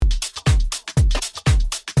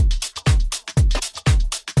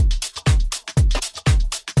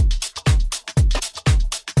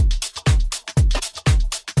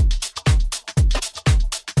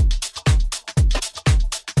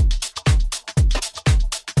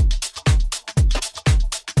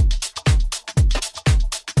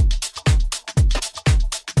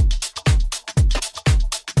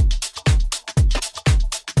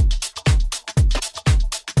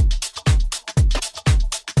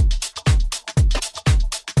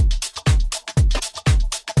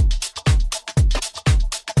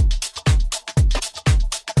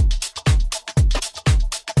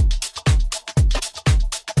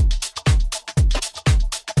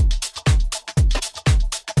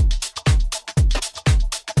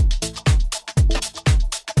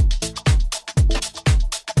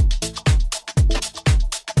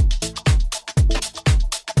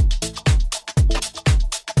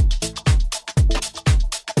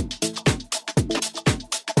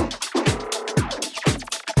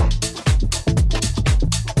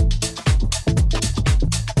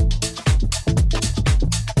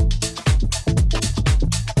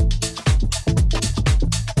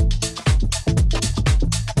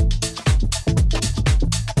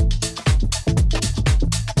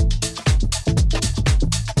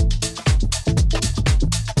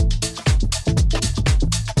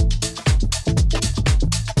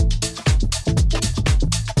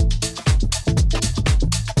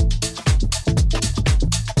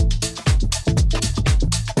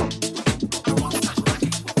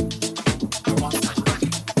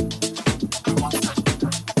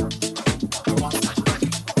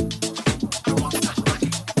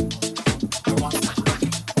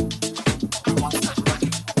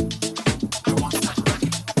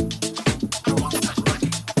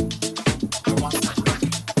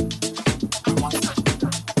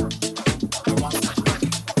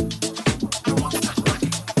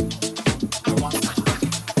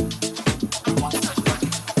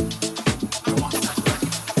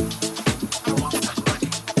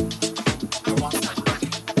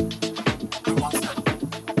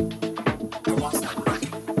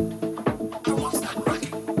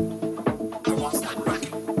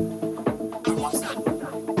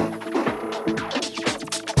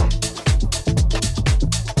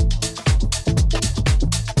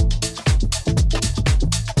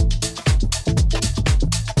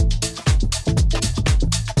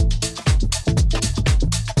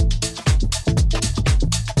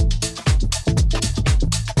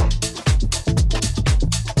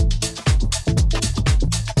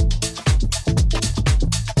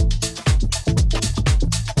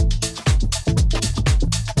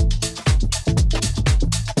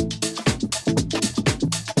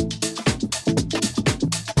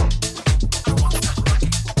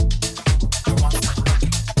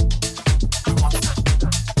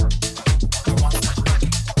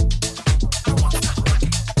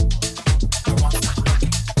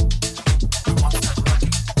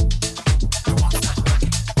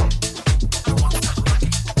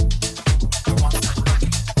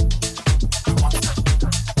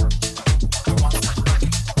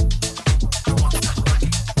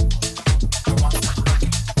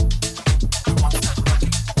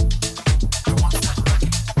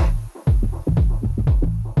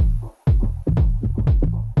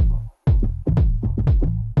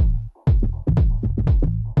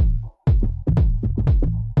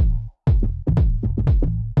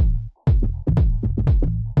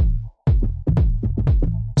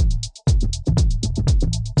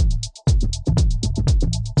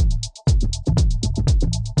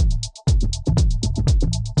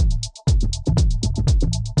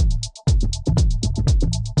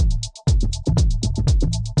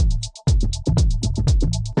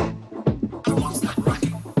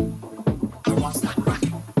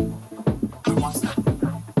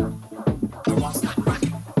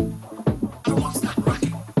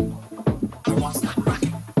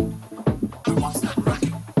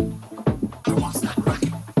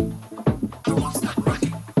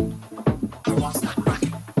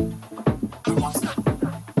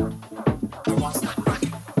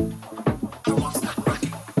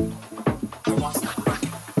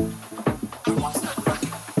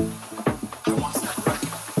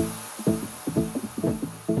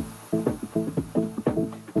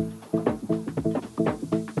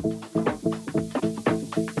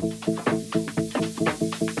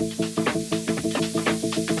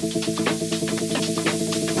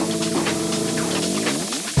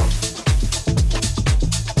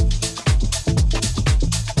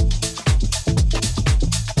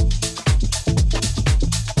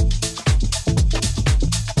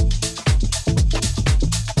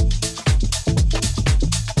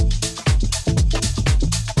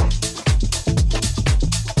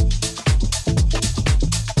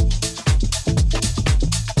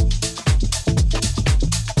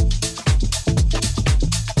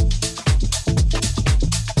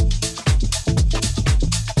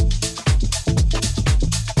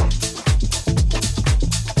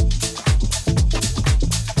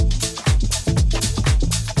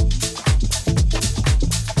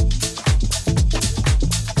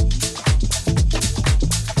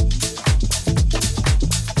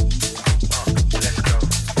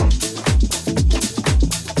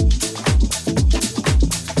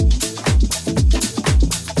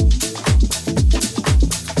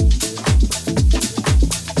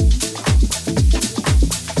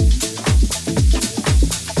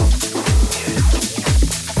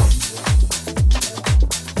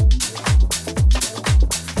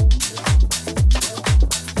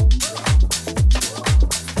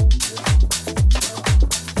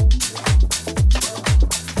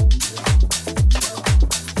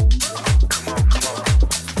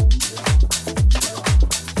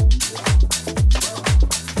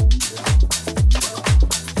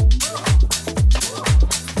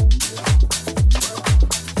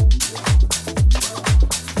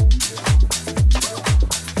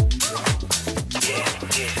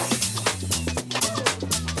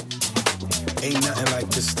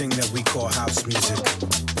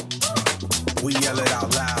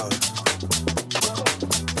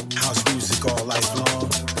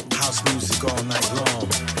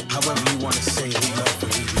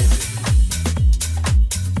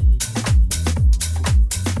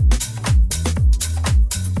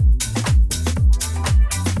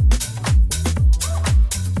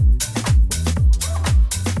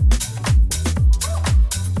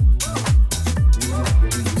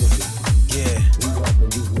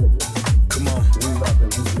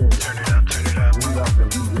Turn it up.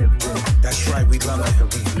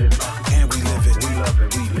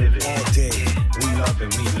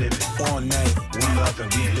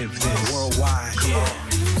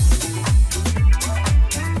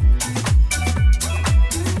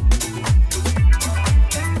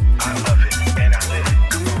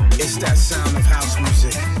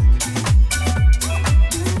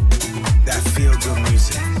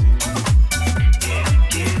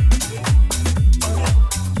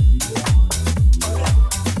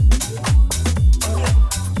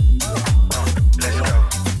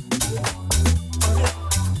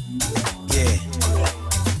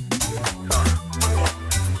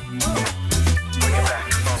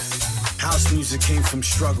 House music came from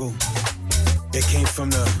struggle. It came from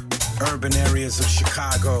the urban areas of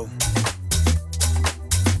Chicago,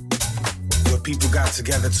 where people got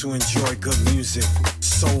together to enjoy good music,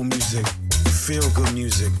 soul music, feel good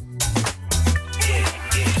music.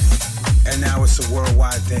 And now it's a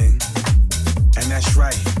worldwide thing. And that's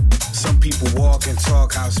right, some people walk and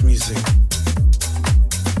talk house music.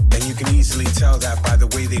 And you can easily tell that by the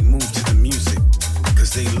way they move to the music, cause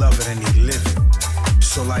they love it and they live it.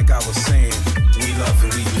 So like I was saying, we love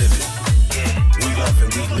and we live it. We love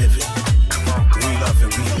and we live it. We love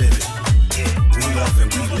and we live it. We love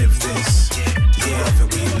and we live this. We love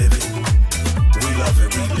and we live it. We love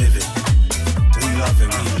and we live it. We love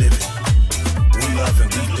and we live it. We love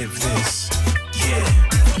and we live this. Yeah.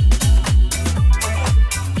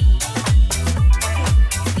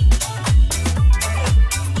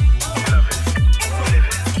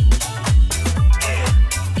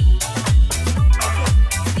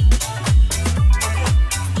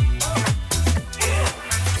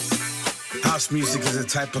 Music is a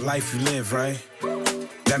type of life you live, right?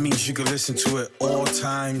 That means you can listen to it all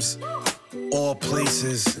times, all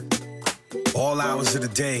places, all hours of the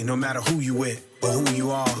day, no matter who you with or who you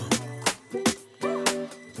are.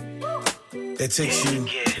 It takes you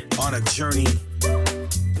on a journey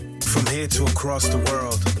from here to across the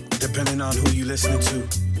world, depending on who you listening to.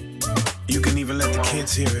 You can even let the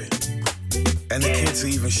kids hear it, and the kids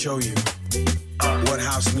will even show you what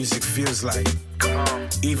house music feels like.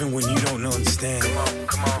 Even when you don't understand.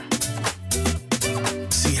 Come on.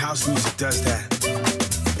 See, house music does that.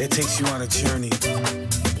 It takes you on a journey.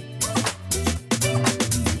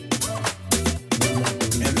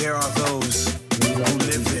 And there are those who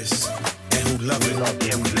live this and who love it.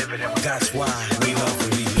 Yeah, we live it. That's why we love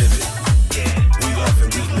and we live it. Yeah. We love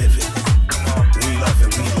and we live it. Come on. We love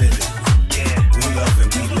and we live it. Yeah. We love and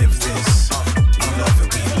we live this. We love and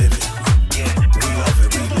we live it. Yeah. We love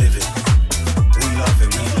and we live it. We love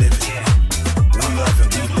and we live it. We love and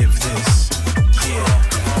we live this. Yeah.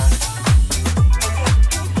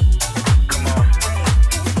 Come on.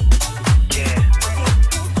 Yeah.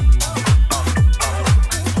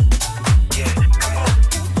 Yeah. Come on.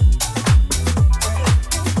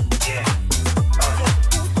 Yeah.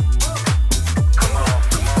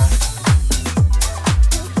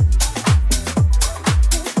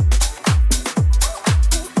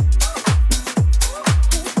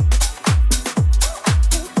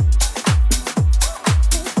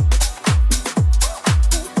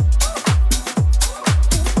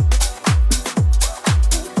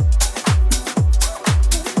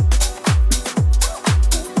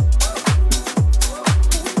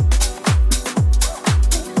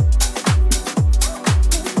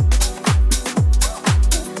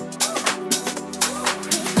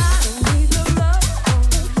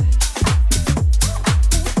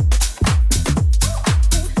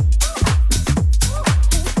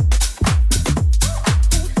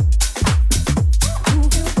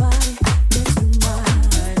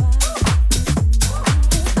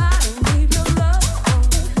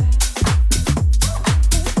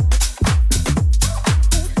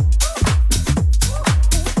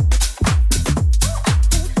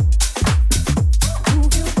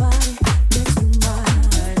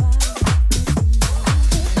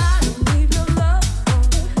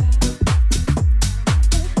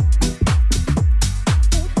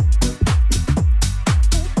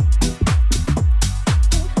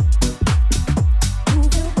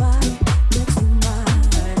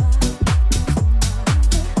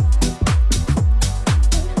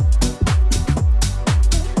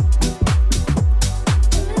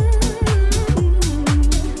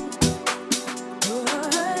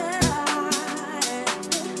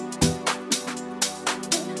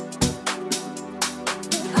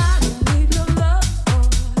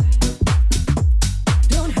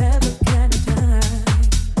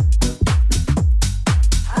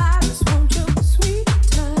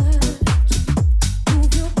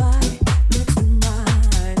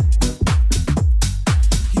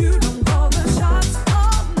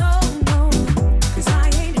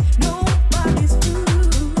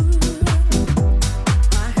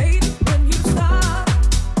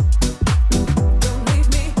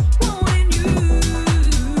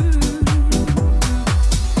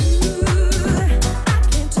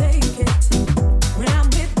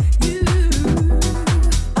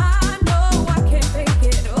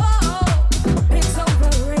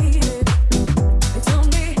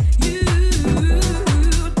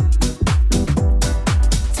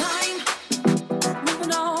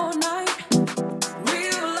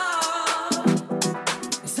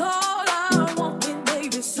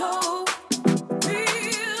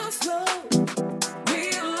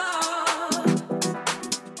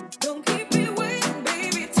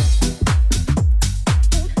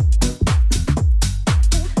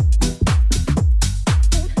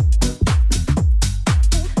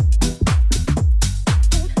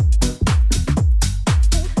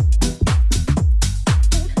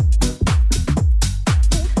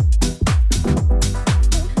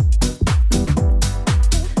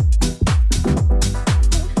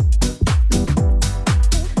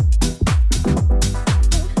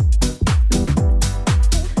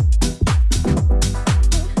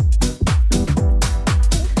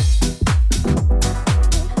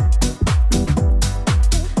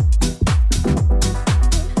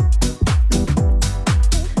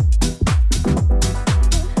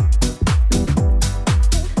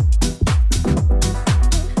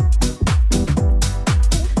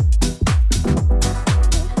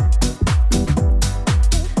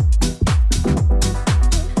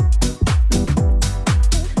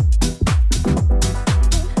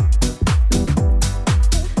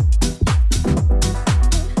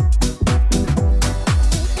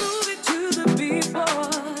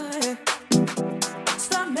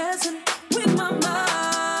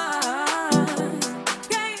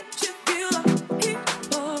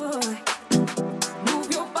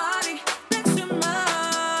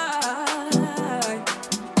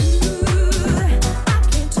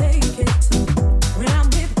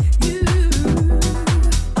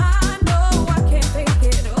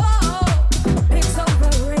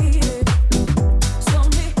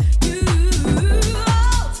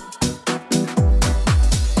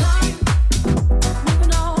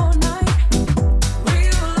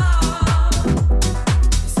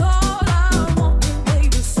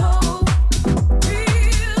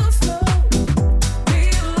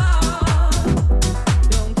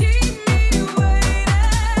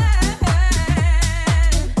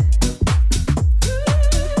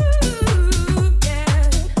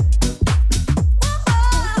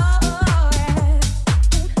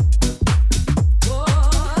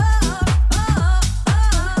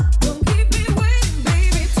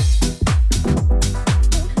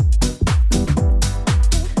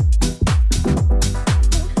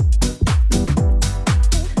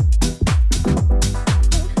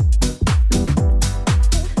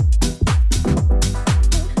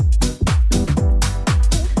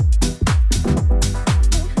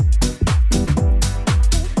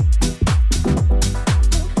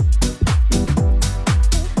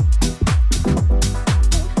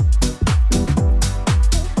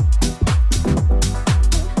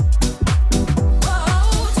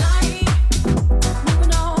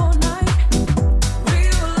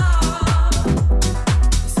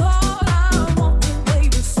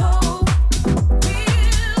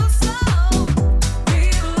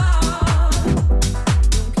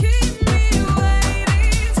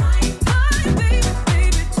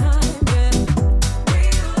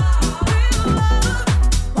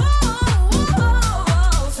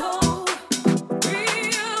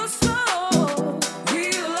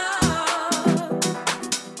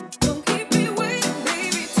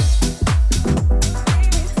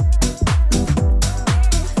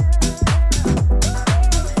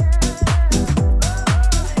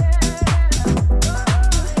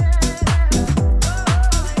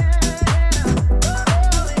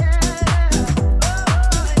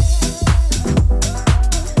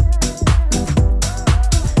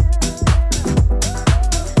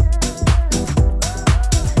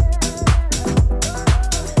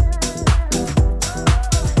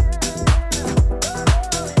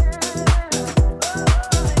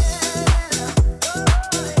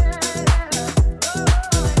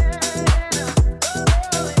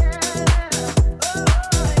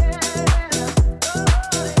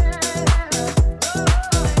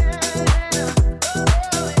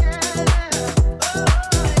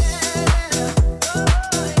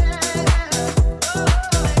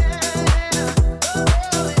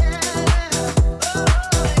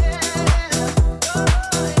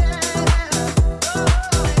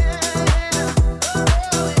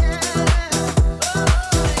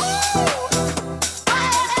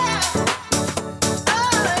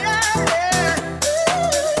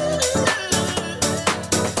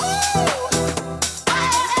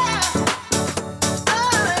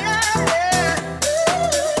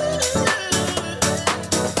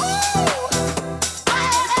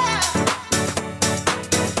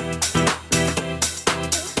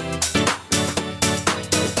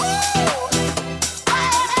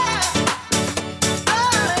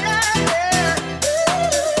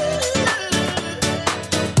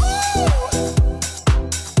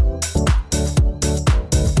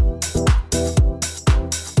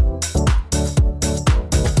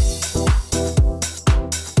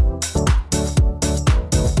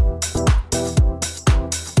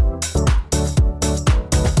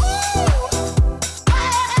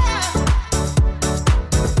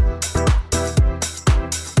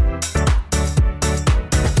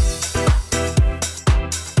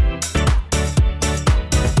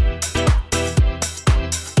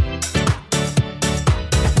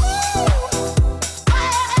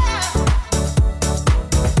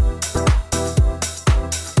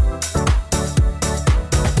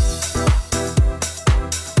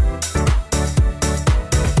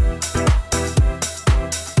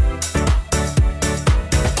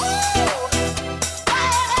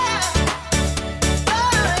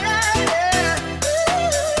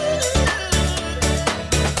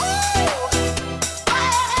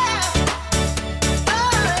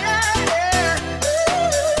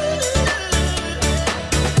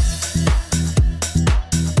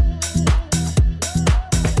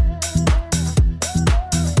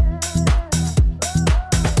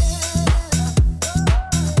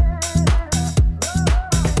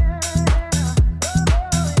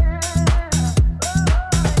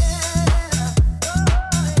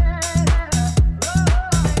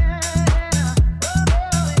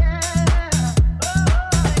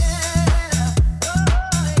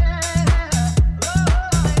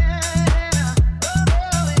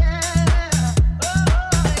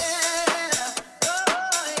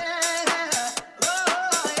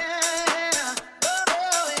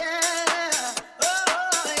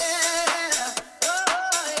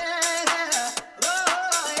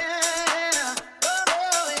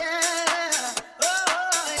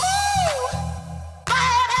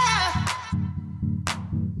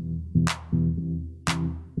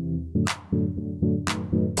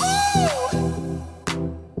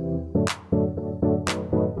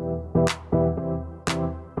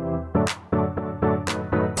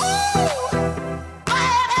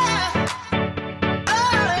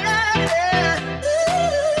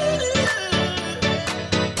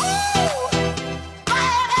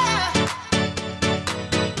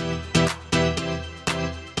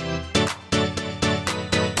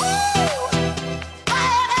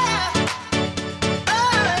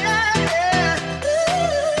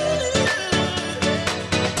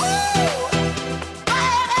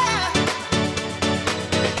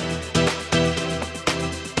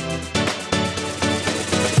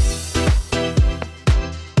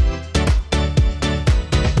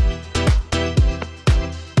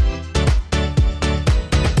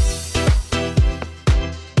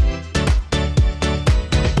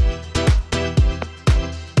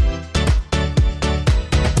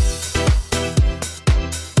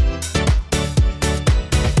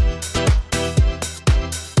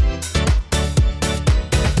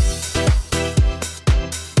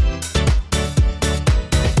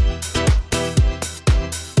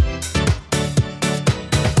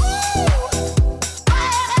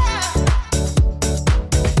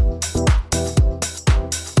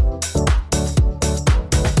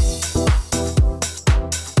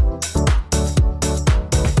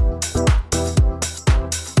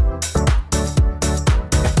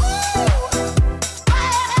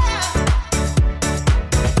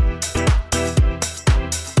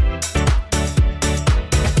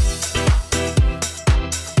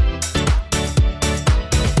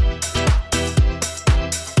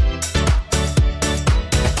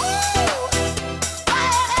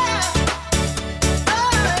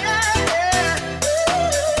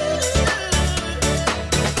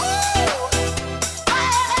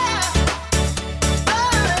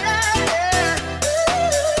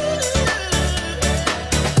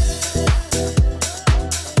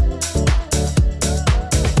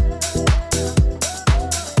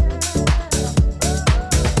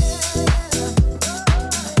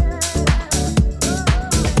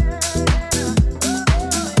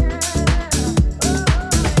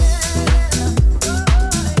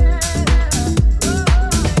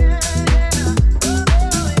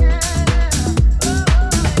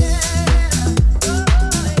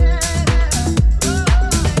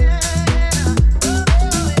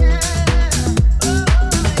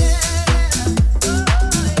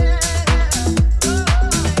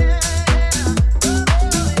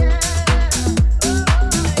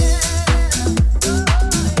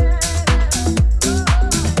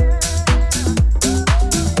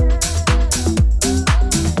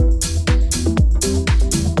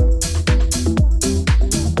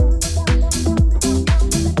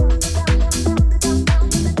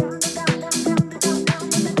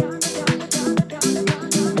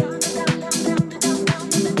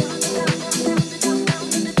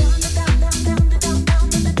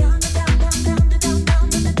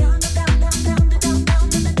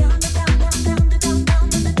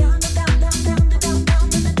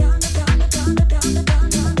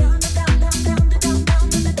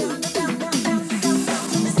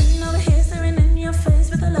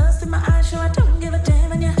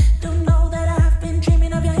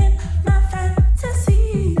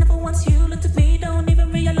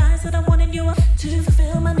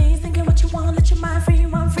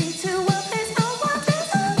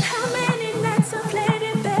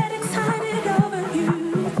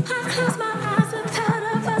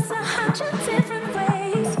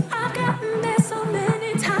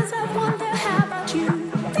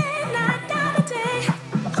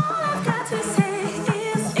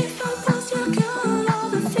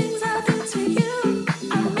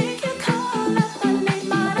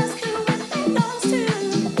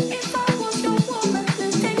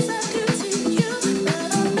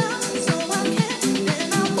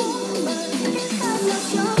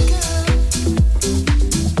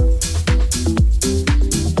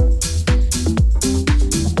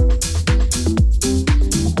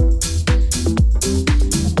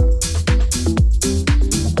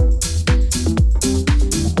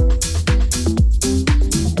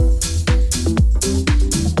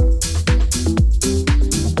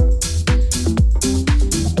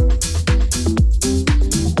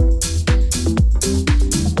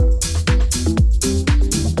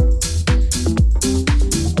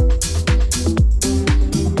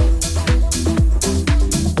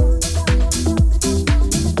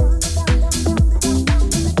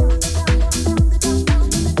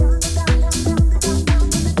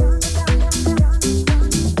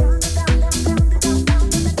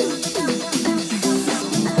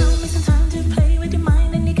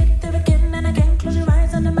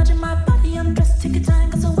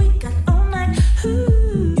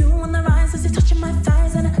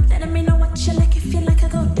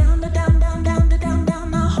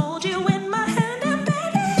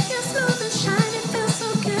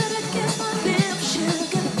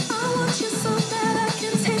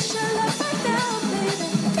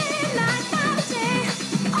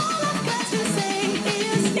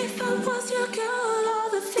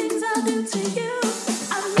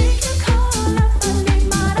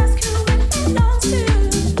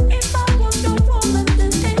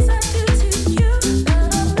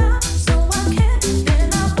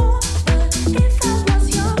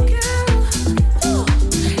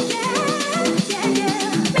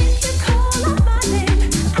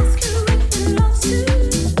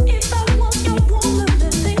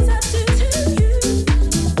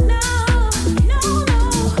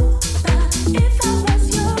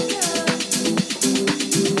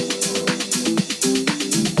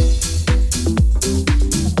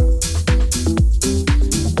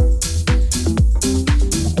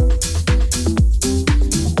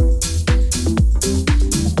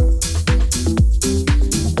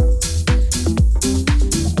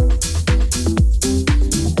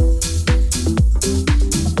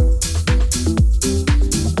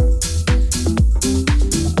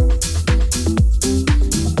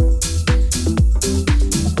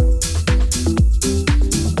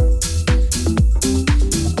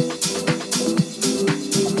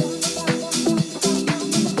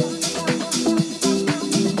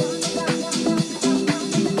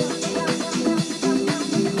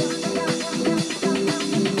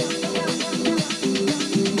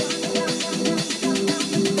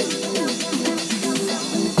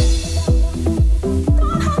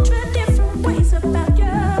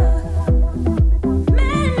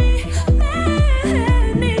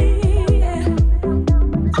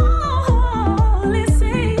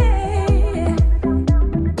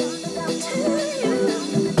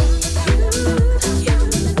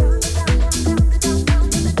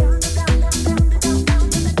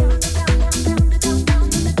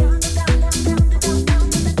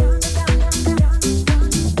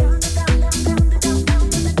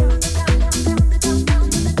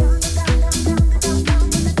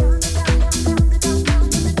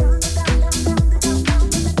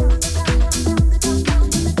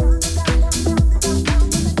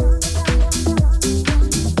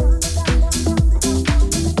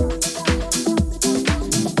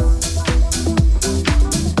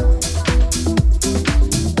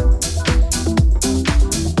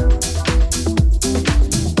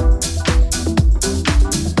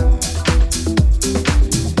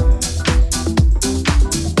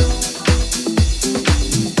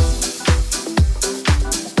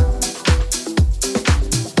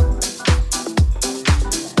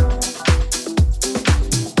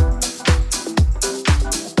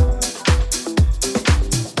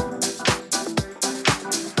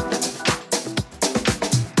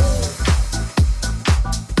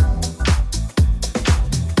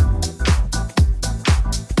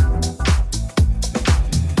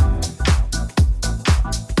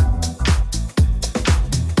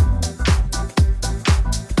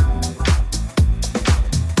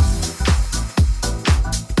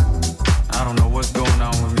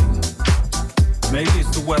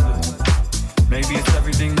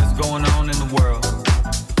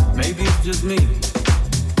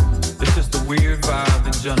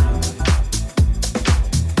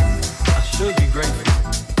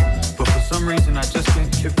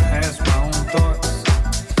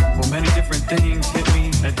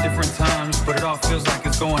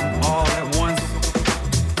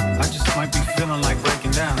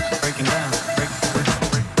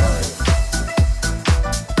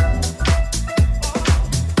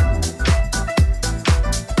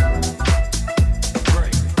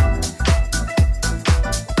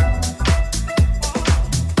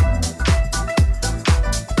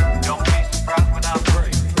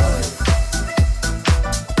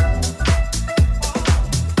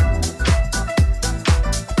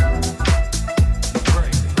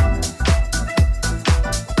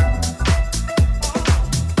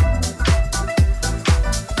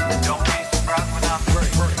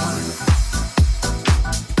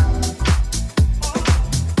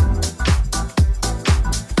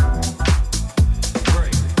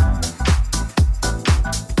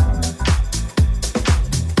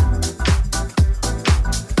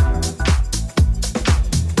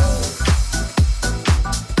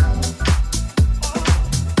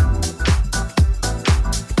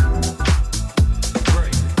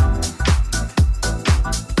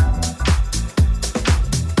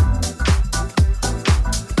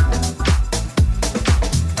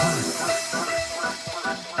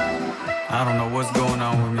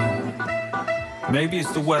 Maybe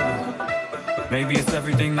it's the weather. Maybe it's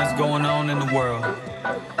everything that's going on in the world.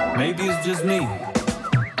 Maybe it's just me.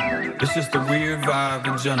 It's just a weird vibe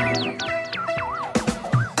in general.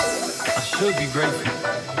 I should be grateful,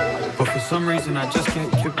 but for some reason I just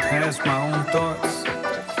can't get past my own thoughts.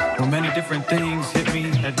 When many different things hit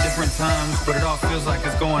me at different at times, but it all feels like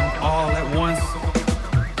it's going all at once.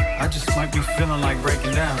 I just might be feeling like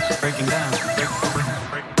breaking down, breaking down, breaking down.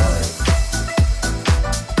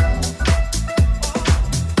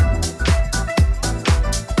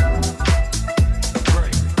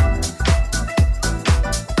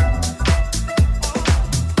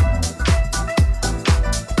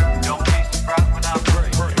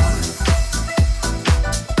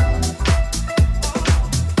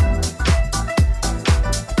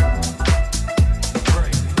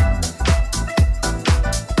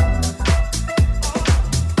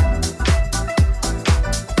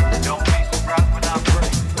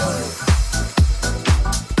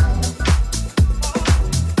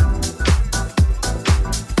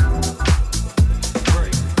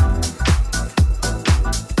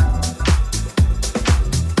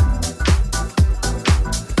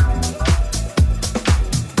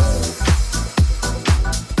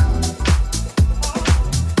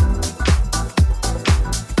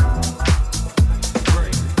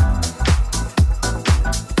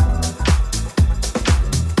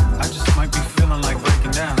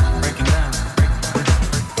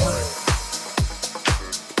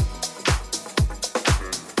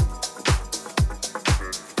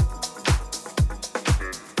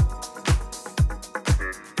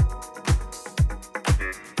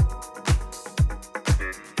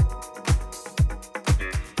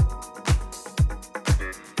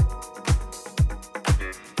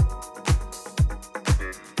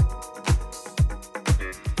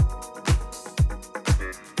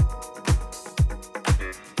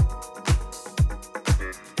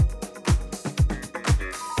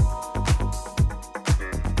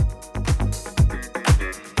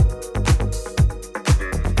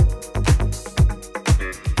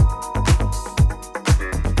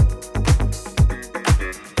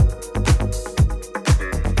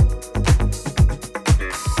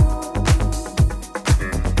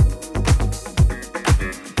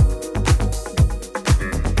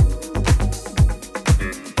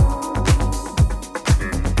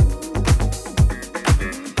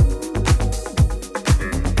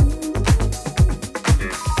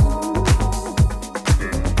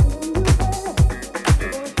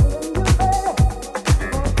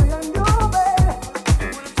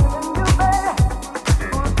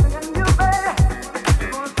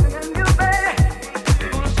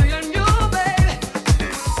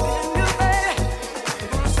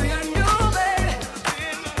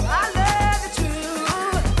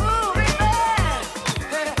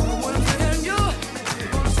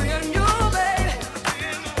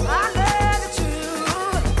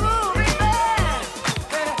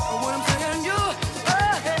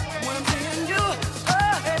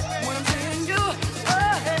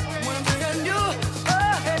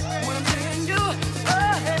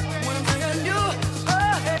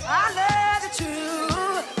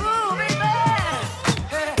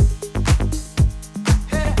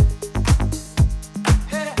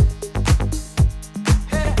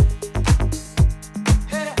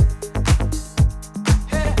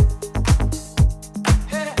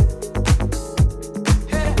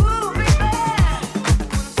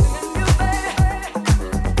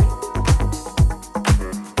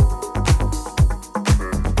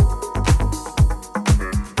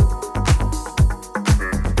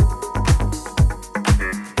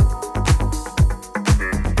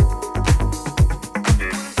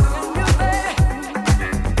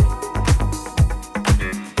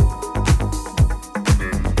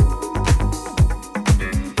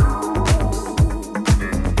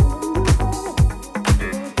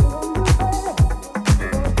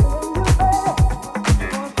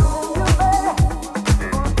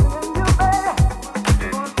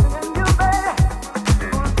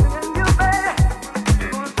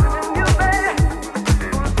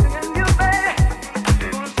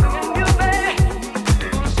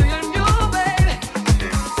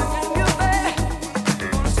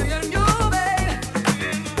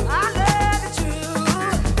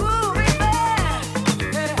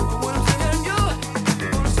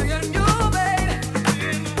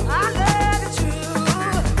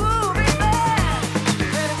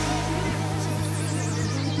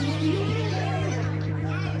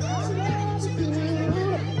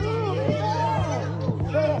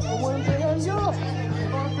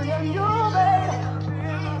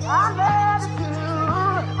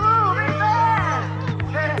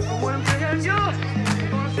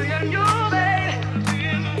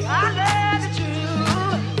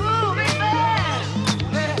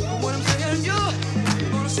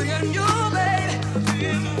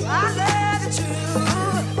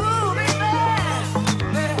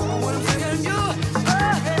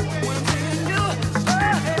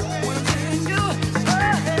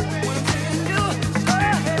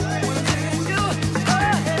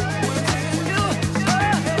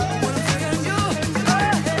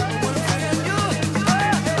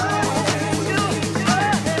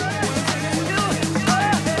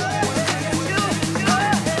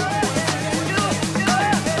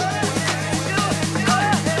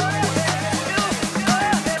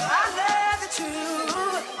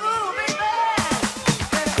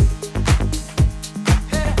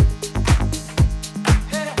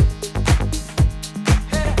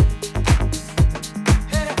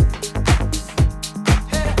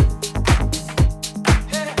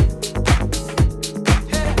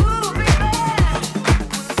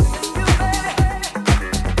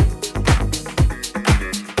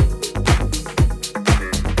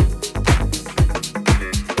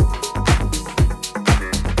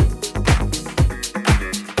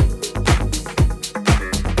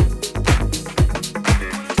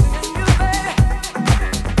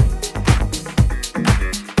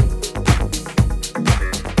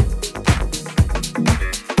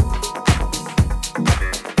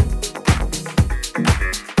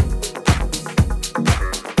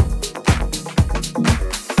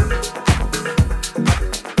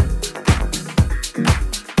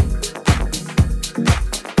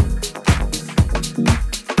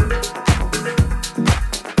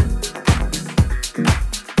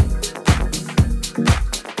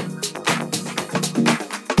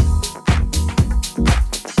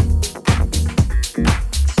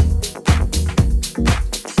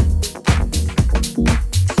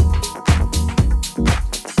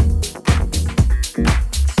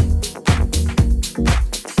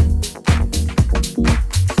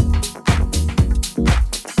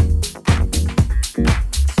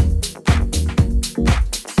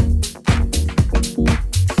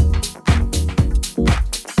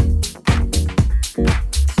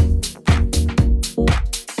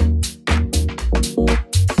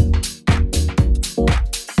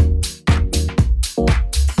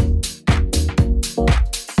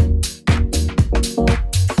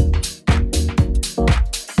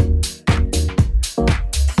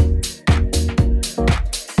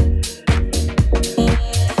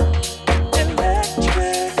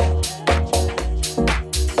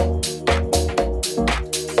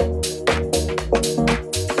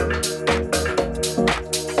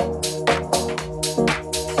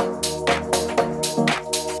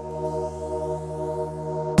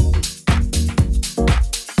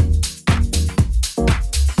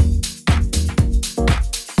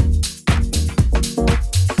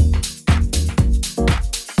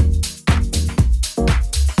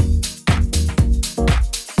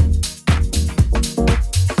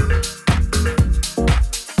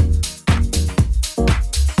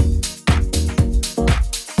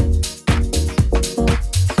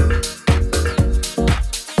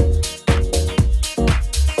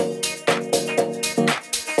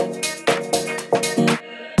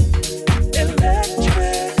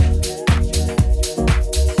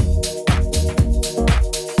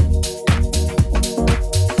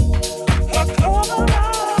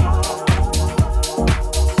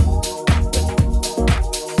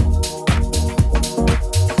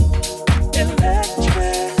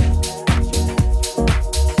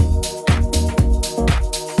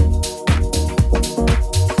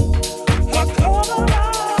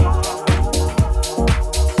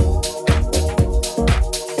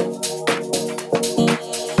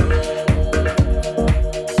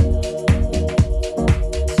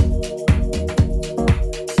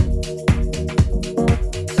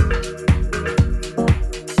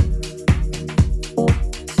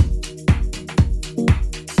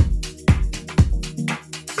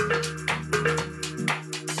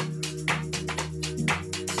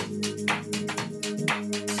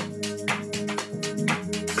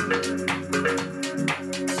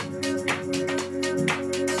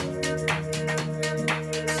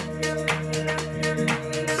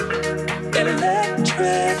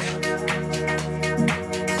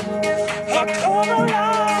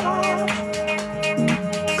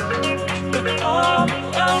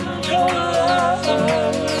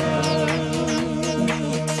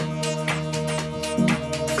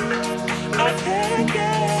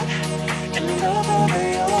 never be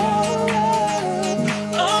alright.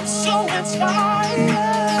 I'm so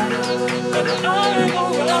inspired that I go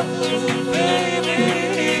run, baby.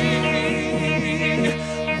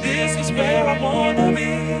 This is where I wanna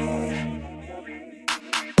be.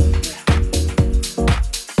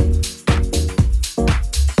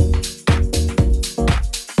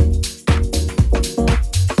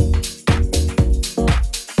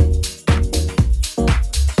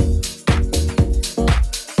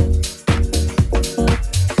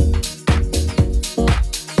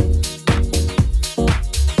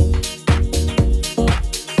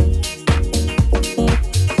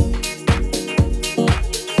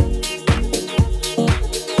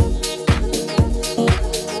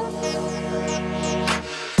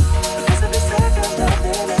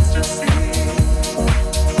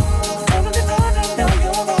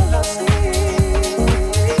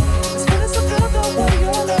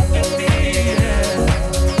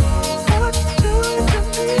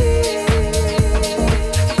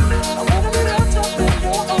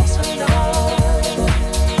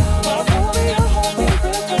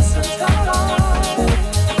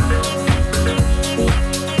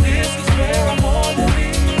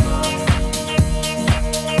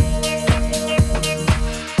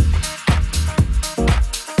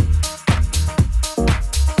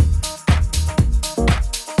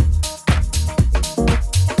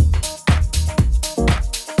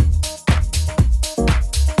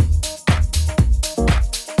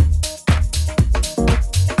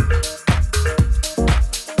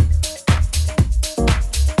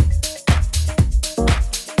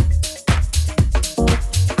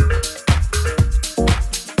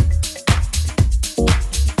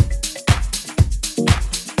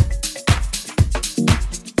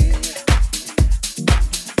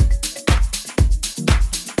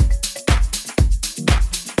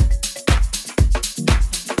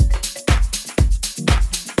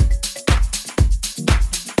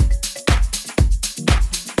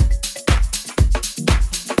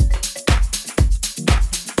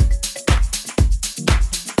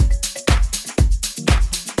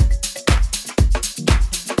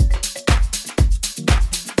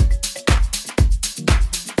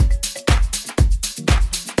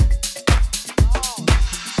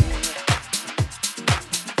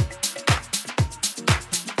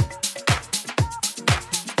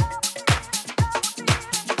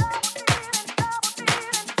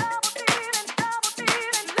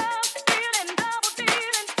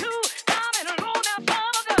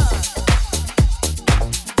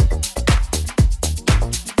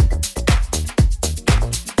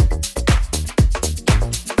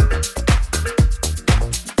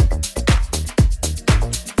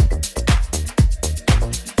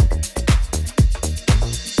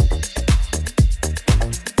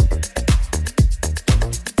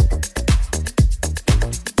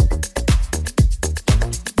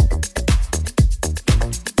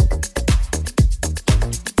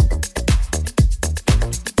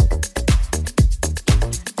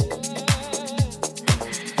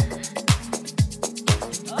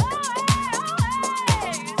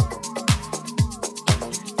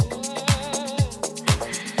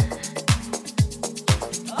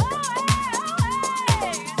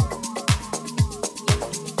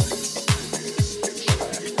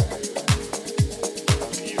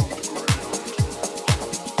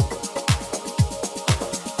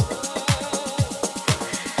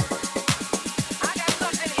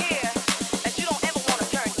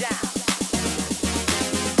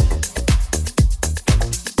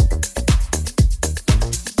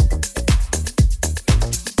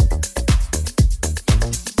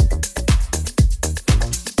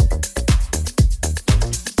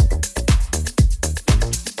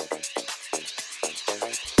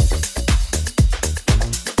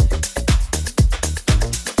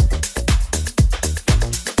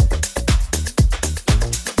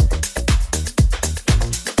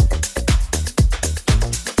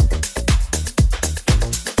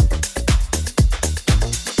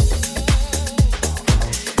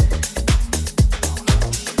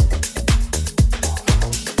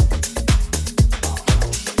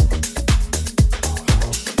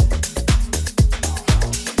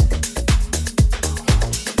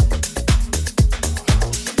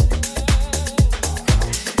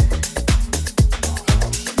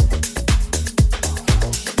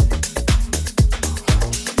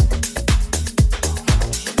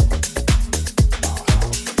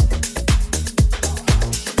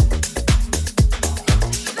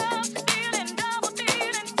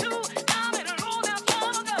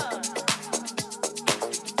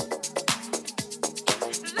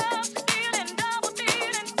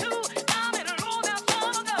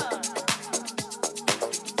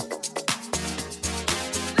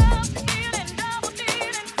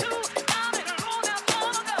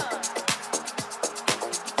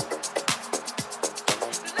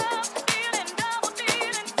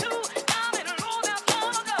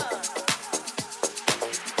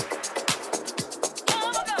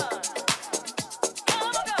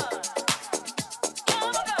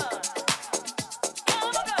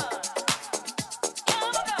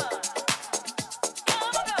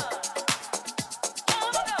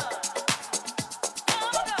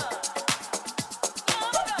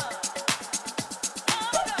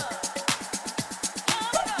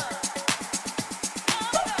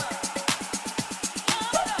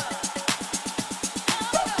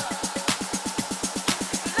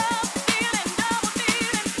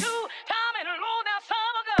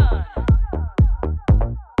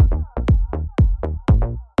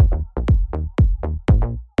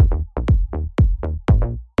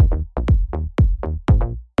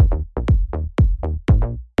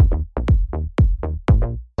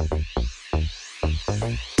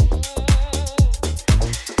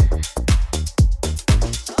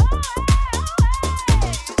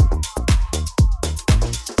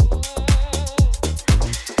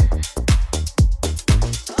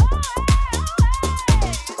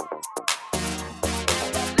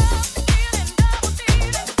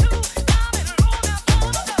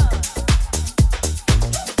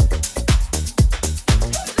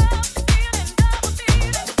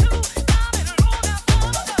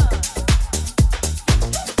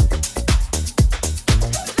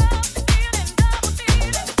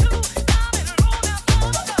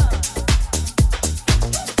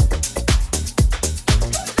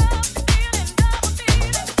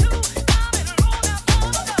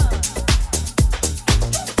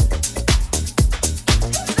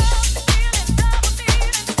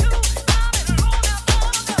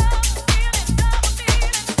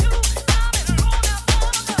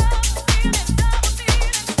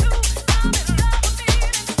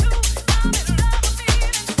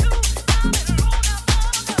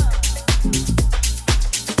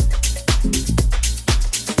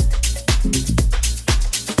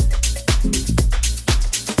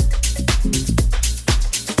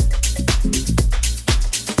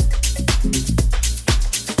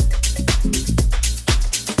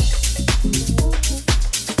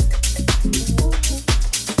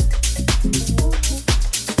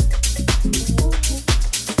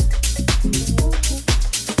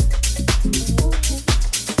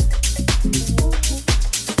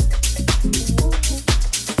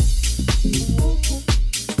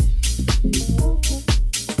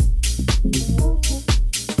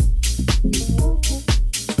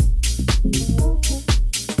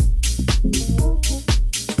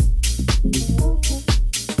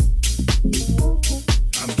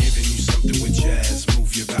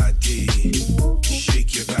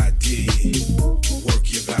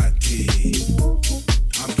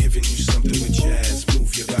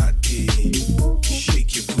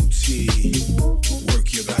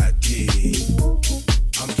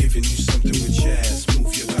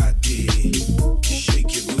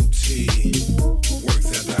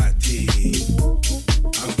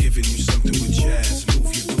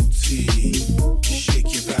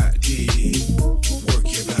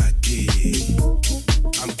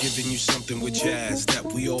 jazz that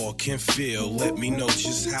we all can feel. Let me know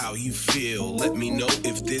just how you feel. Let me know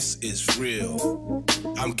if this is real.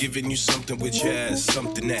 I'm giving you something with jazz,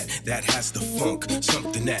 something that has the funk,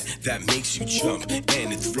 something that makes you jump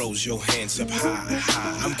and it throws your hands up high,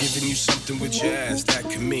 high. I'm giving you something with jazz that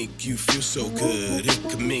can make you feel so good. It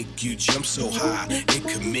can make you jump so high. It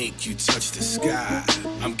can make you touch the sky.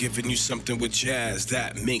 I'm giving you something with jazz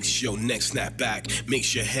that makes your neck snap back,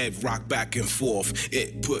 makes your head rock back and forth.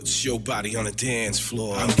 It puts your body on a dance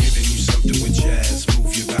floor. I'm giving you something with jazz.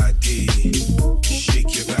 Move your body,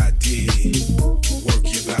 shake your body, work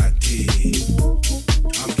your body.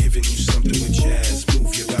 I'm giving you something with jazz.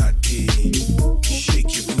 Move your body,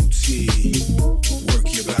 shake your booty,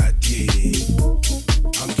 work your body.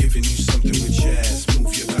 I'm giving you something with jazz.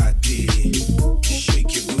 Move your body,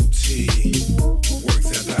 shake your booty, work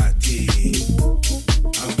that body.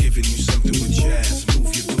 I'm giving you something with jazz.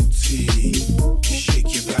 Move your booty,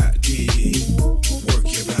 shake your body, work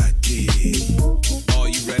your body. Are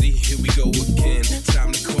you ready? Here we go again.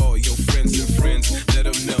 Time to call your friends and friends. Let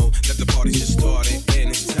them know that the party just started and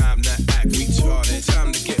it's time to act retarded.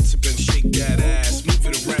 Time to get up and shake that ass. Move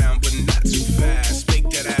it around, but not too fast. Make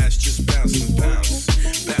that ass just bounce and bounce.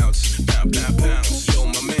 Bounce, bounce, bounce, bounce. Yo,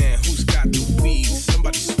 my man, who's got the weed?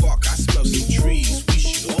 Somebody spark, I smell some trees. We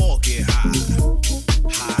should all get high.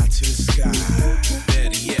 High to the sky.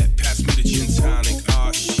 Better yet, pass me the gin tonic.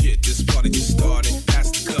 Aw, shit, this party just started.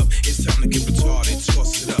 Pass the cup, it's time to get retarded.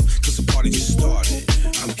 Toss it up, cause the party just started.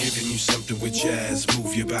 I'm giving you something with jazz.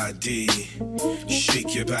 Move your body,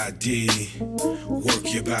 shake your body,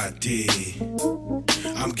 work your body.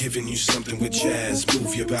 I'm giving you something with jazz.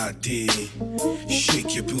 Move your body,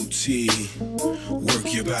 shake your booty,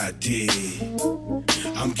 work your body.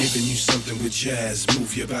 I'm giving you something with jazz.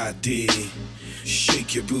 Move your body,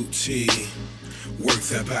 shake your booty, work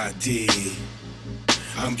that body.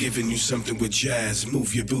 I'm giving you something with jazz.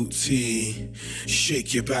 Move your booty,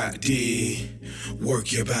 shake your body,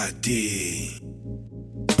 work your body.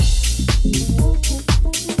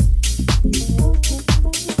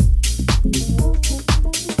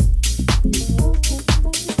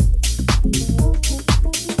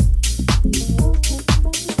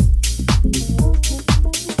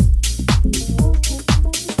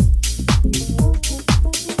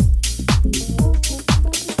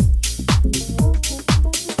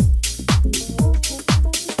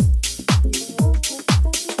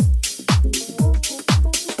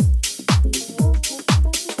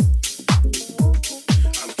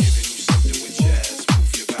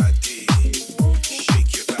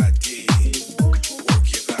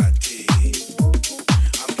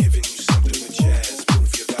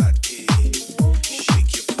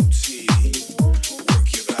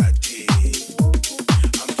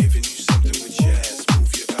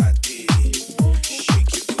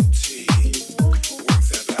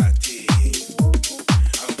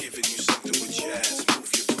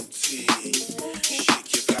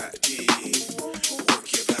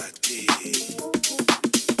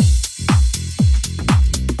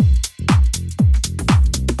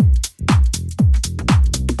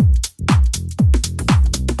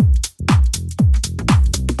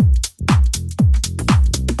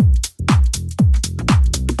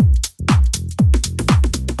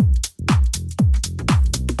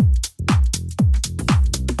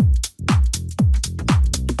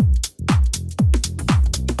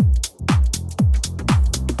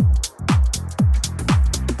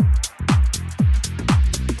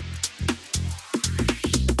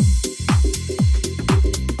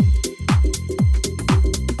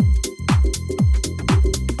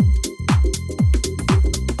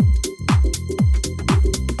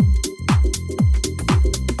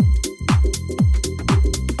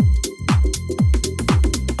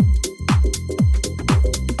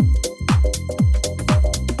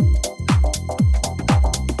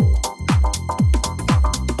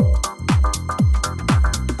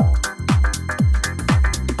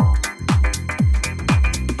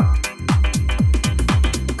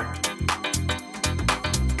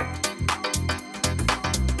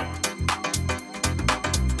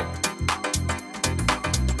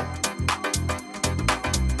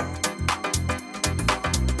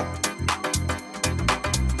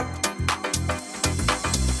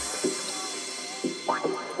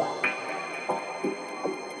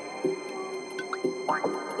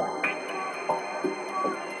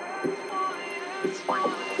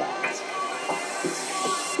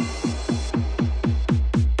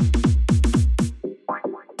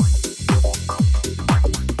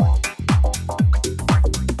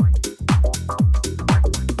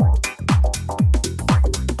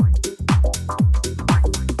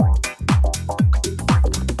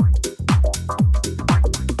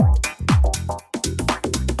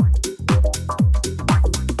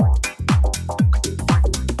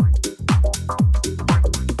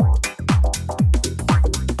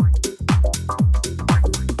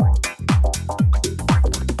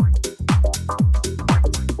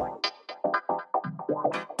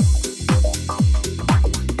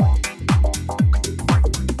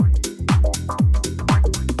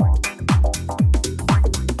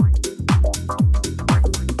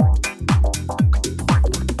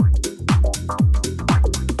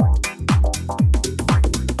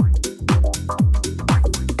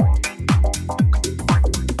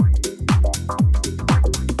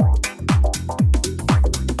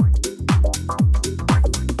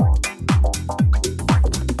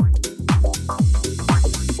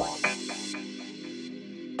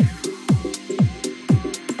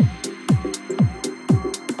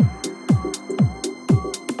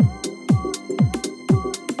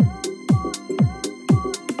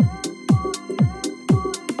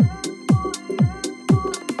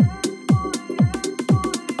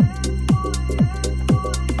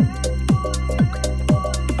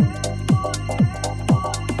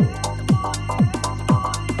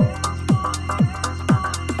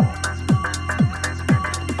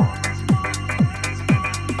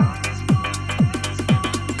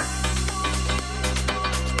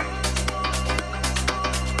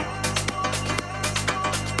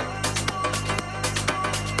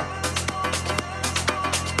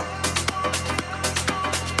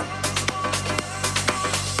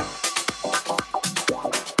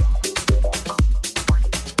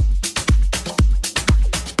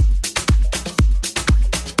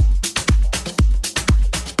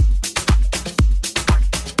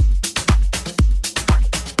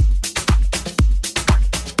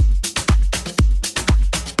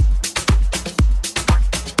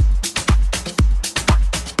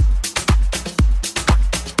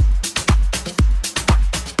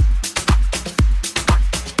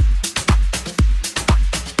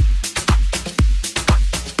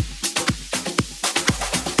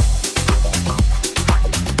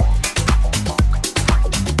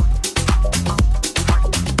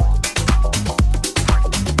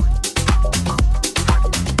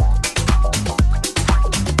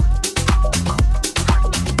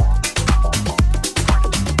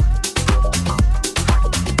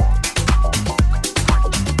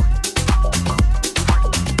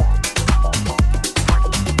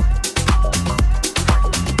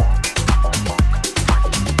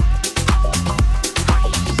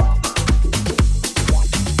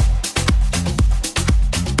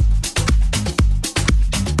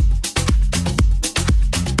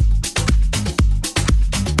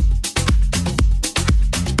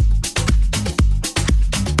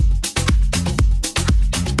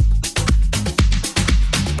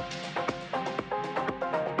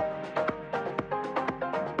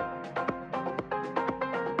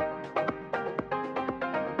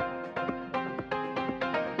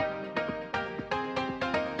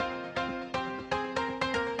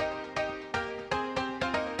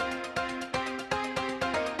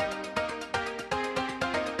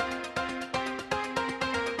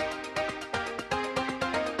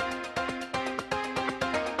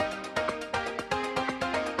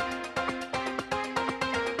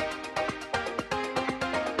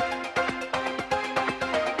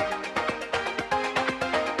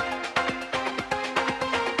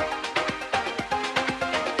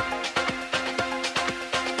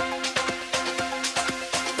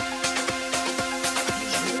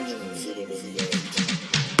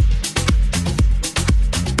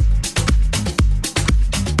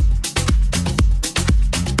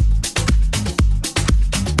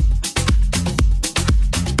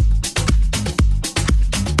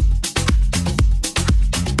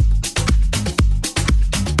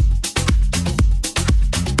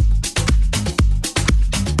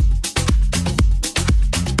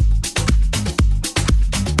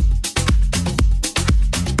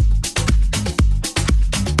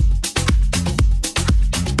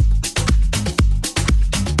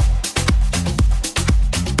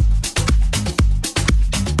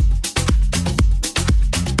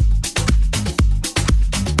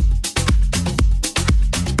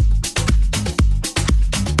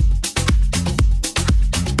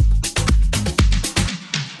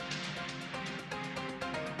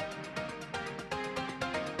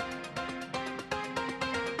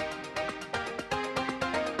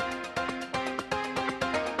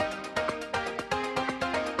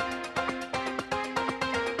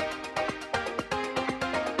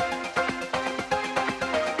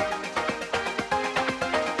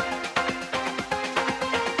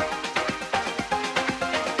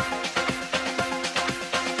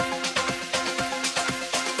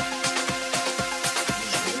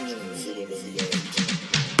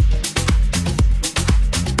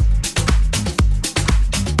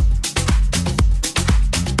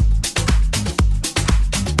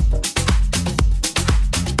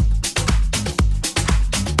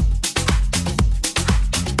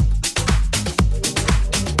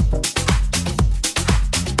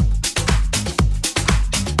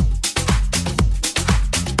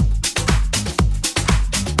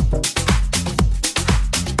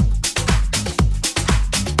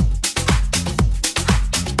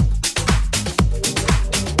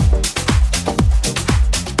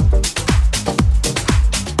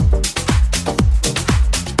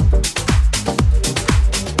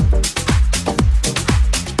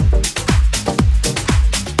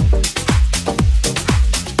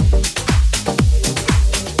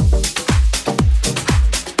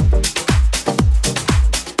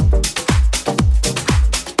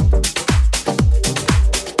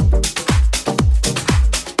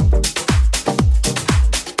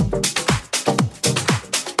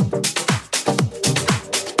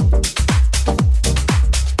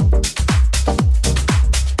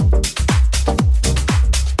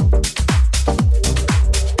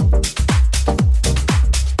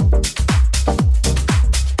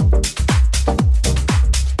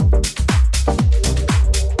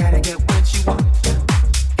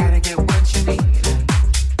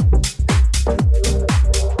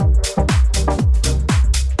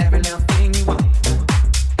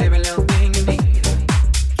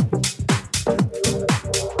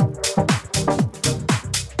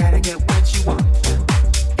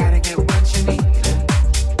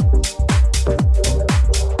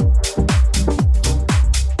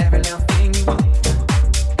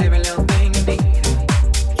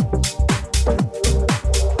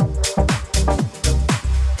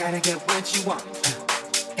 Gotta get what you want,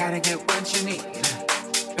 gotta get what you need.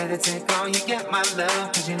 Better take all you get, my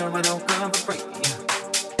love, cause you know it don't come for free.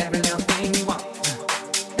 Every little thing you want,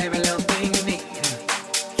 every little thing you need.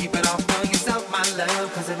 Keep it all for yourself, my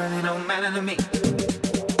love, cause it really don't matter to me.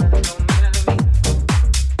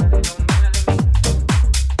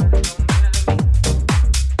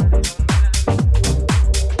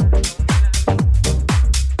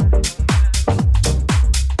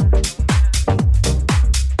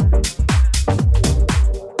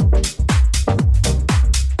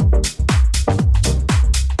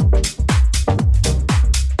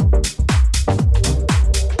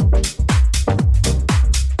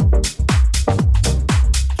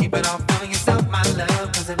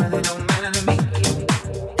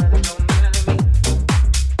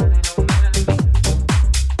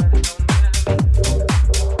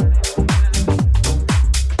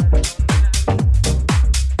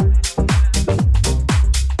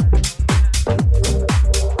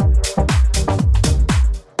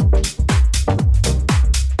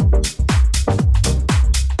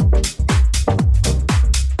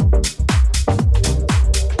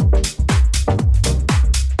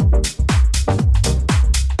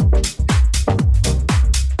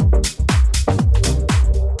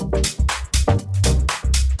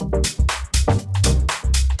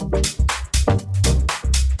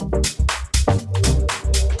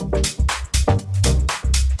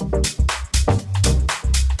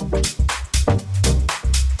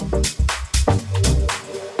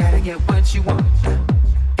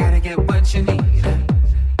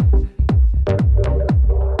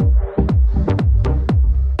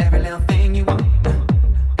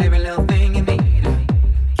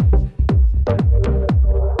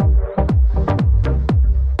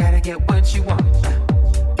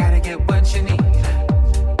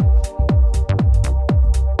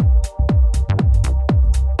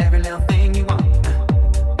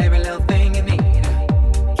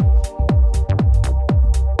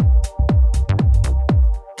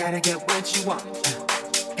 Gotta get what you want,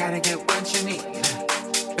 gotta get what you need.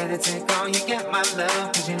 Better take all you get, my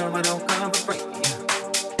love, cause you know it don't come for free.